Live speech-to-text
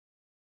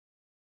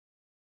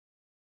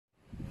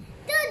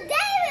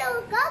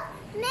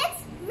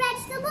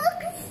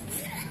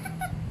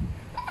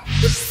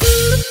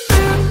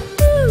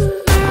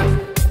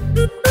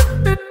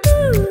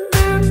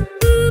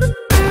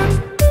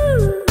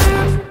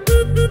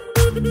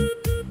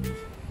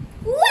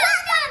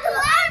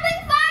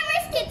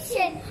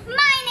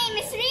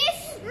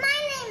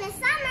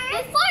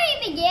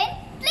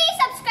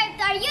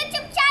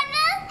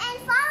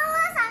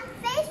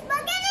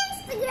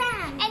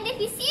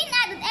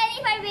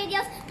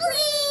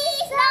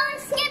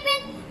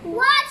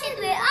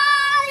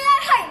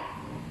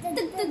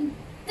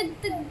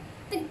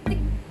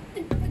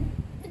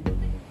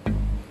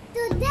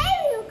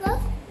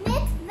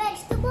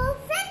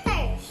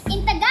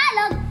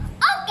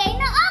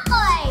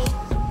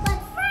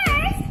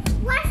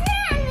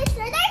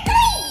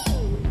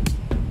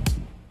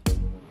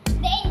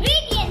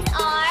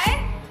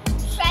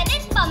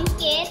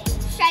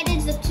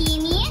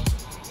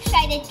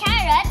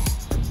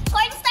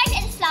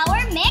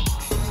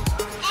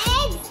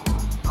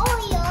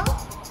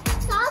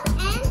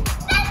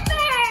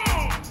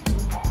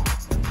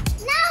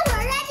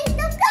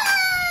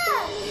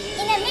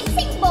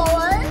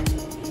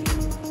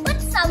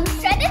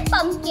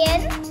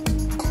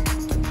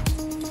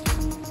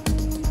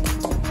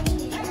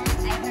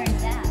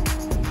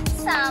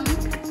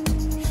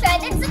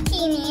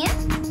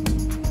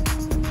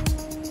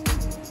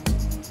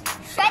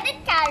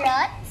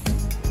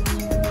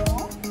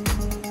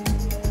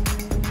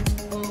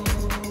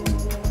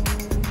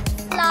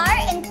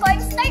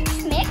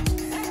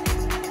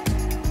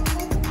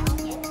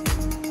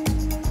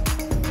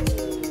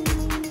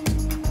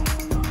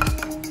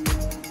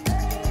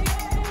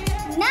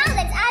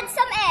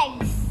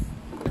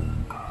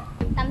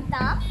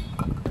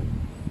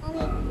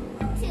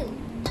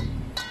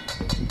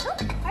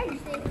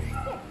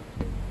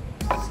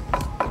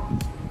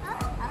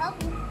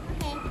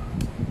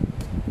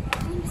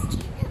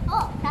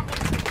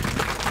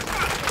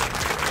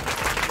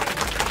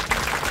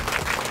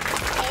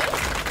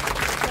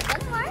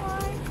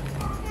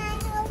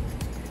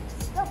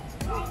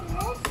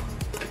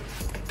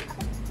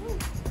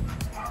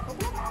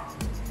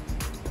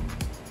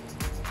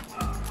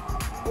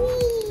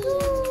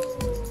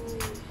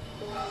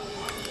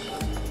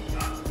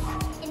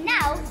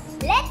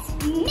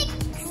Mix.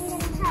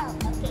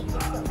 Okay,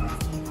 let's go.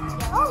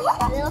 Oh,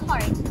 a little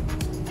hard.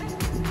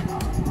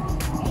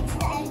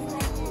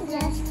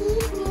 Just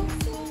keep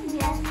mixing,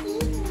 just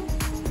keep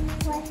mixing.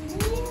 What do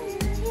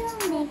you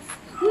mix?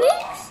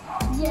 Mix!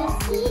 Just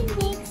keep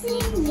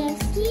mixing,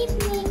 just keep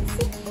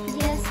mixing,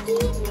 just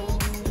keep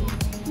mixing.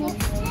 Mix,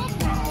 mix,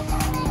 mix,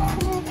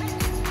 mix,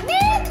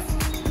 mix.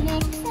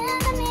 Mix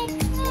and mix,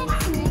 mix,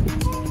 mix.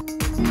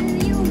 Do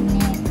you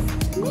mix?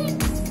 Mix.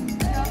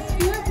 Just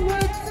keep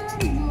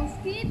mixing, just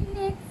keep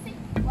mixing.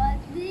 What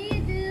do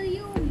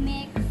you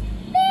mix?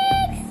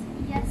 Mix!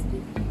 Just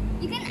keep.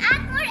 You can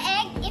add more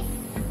egg if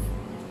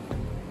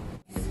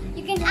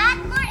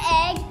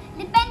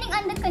depending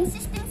on the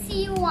consistency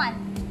you want.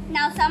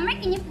 Now, Summer,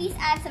 can you please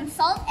add some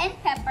salt and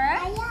pepper?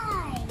 Aye,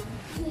 aye.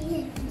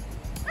 Good.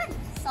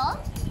 Salt.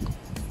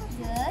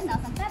 Good. Now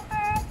some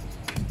pepper.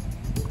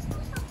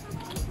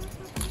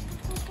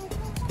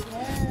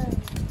 Good.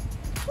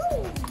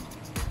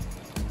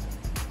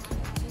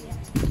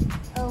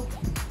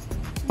 Okay.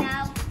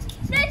 Now,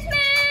 let's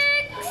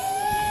mix!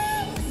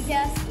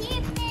 Just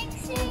keep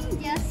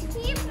mixing. Just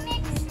keep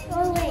mixing.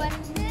 Oh, wait. What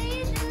do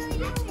you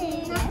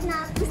mix?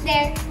 Knock. Who's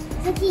there?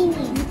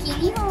 Zucchini.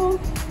 Zucchini who?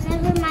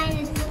 Never mind,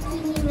 it's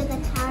zucchini with a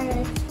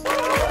carrot.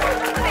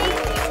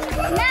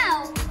 Now,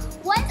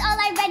 once all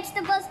our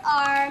vegetables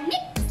are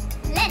mixed,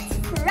 let's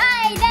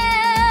fry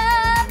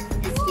them.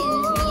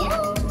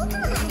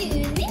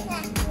 Excuse me.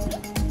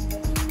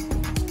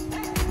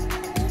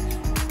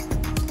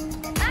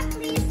 Back,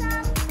 Lisa.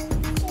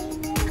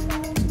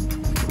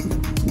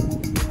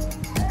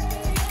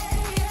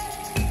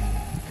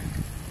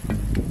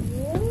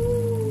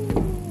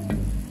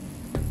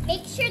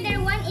 Make sure they're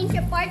 1 inch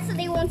apart so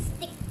they won't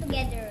stick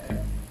together.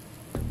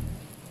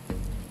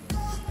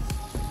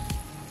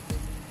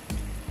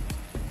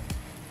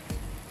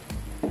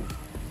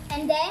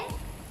 And then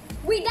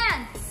we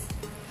dance.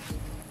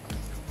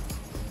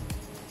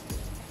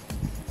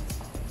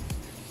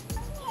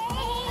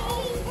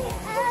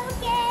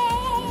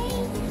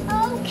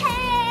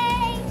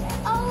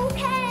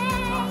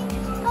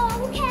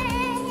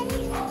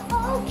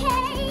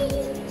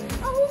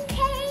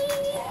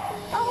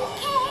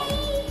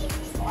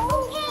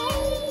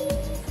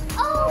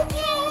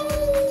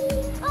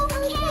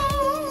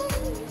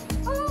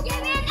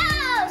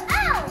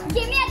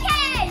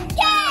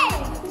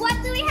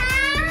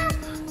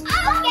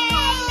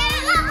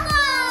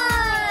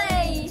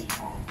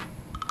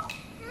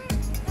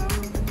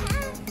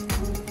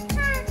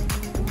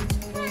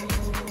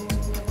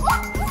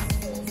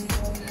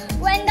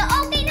 When the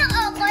okay ng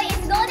okoy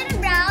is golden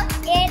brown,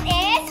 it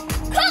is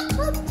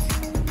cooked.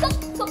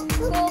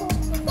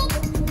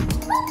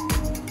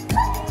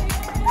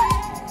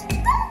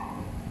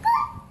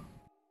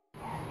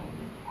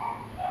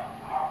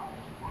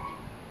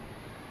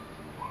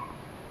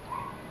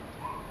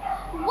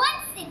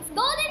 Once it's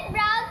golden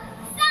brown,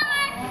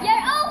 Summer, your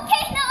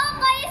okay na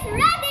okoy is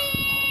ready.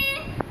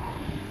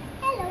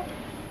 Hello.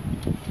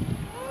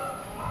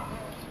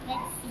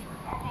 Let's see.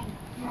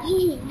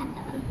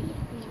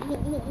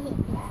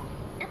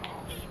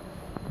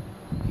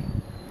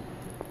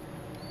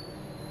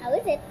 How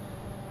is it?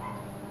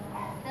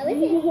 How is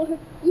it?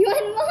 You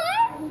want more?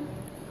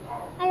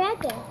 I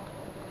like it.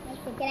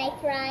 Can I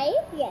try?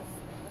 Yes.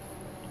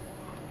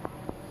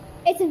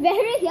 It's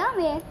very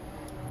yummy.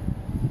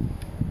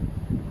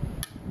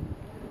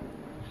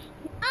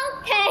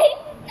 Okay,